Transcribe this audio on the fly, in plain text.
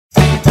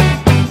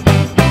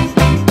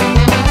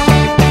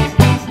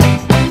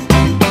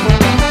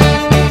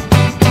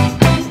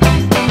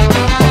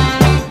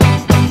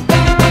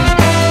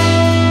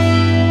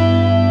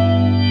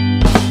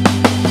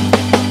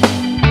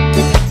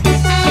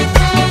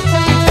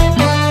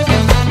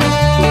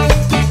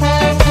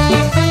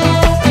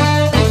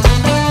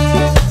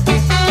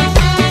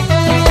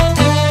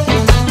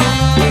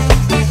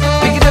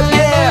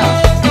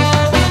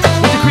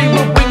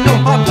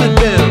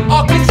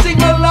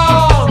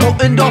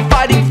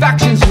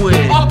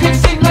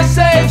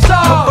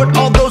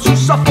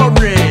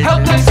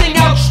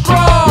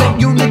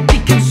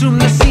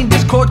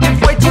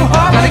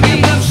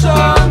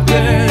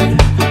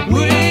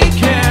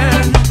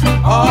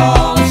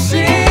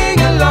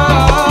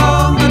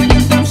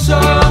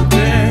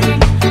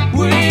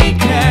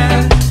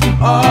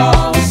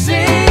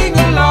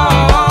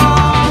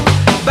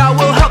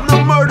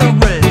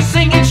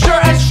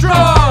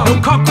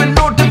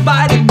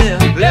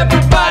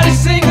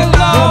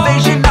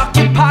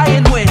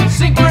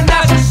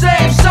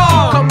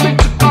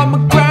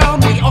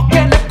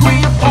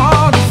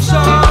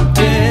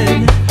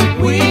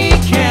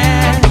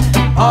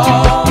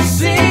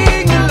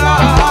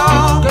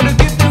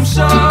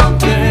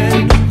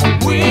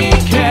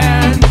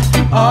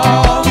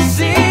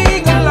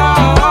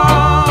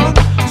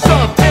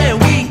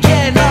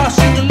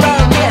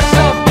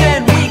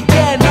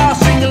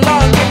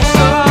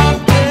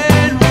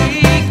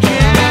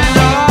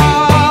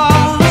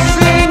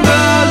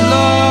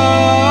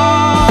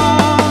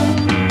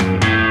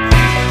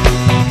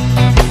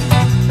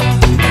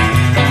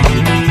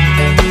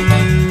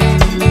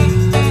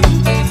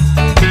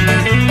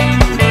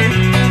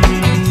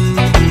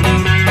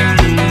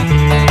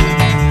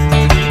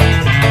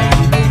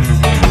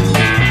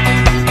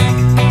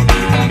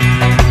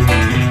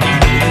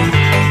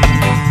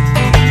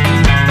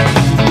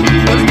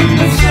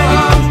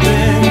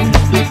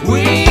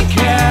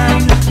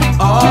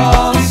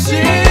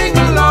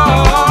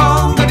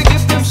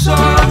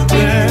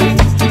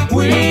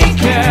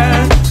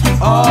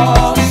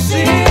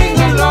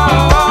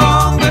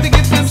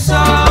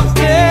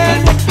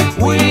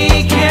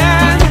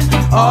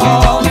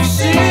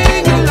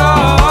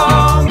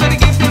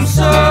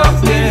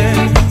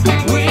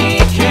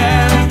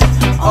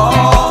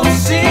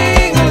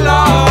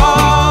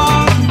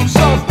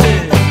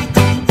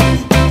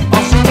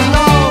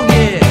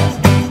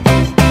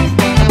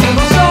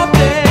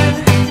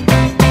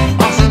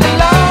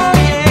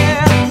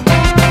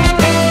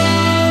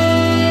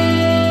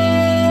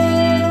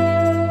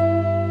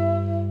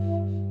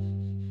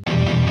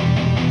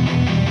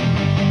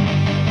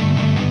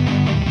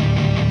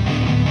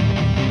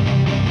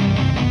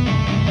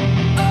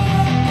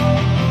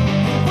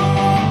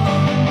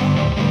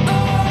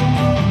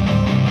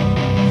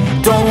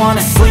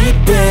wanna sleep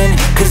in,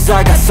 cause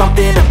I got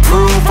something to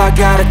prove. I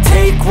gotta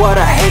take what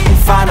I hate and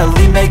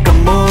finally make a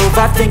move.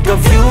 I think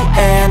of you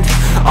and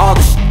all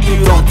the shit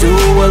you don't do.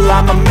 Well,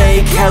 I'ma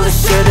make hella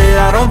sure that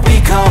I don't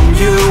become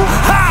you.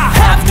 I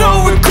have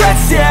no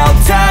regrets, yeah, I'll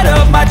tie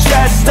up my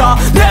chest. I'll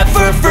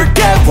never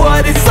forget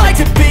what it's like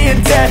to be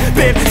in debt.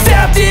 Been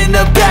stabbed in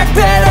the back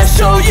bed, I'll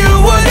show you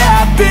what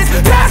happens.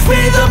 Pass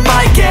me the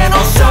mic and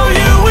I'll show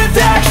you with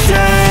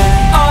action.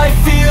 I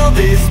feel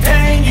this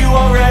pain, you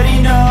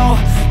already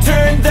know.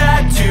 Turn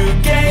that to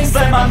gains,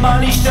 let my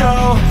money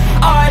show.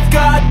 I've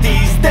got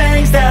these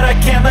things that I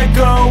can't let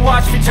go.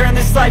 Watch me turn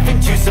this life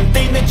into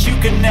something that you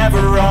can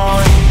never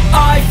own.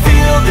 I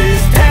feel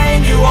this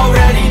pain, you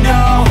already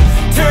know.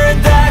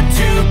 Turn that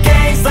to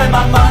gains, let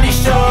my money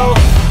show.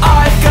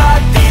 I've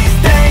got these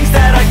things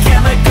that I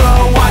can't let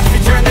go. Watch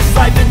me turn this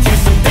life into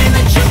something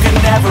that you can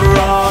never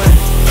own.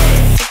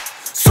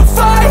 So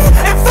fight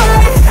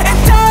and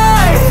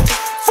die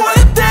for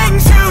the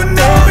things you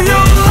know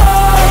you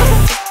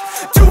love.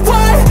 Do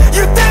what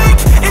you think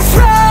is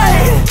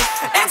right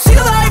and see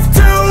life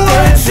do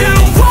what you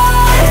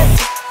want.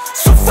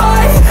 So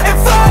fight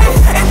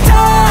and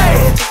die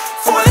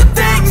for the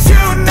things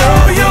you know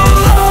you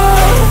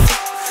love.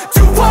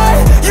 Do what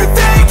you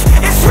think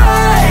is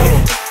right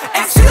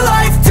and see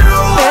life do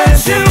what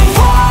you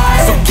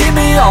want. So give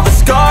me all the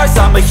scars,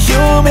 I'm a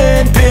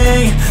human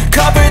being.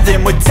 Cover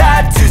them with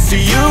tattoos so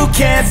you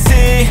can't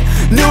see.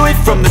 Knew it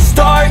from the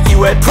start,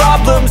 you had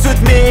problems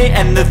with me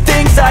and the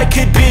things I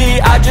could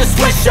be, I just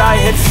wish I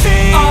had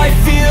seen. I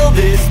feel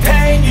this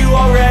pain, you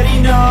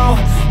already know.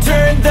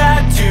 Turn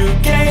that to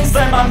gains,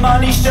 let my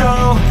money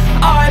show.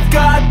 I've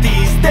got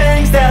these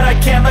things that I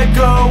can't let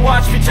go.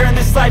 Watch me turn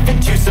this life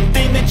into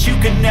something that you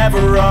can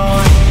never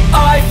own.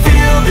 I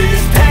feel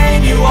this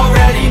pain, you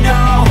already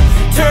know.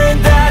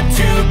 Turn that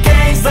to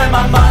gains, let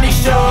my money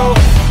show.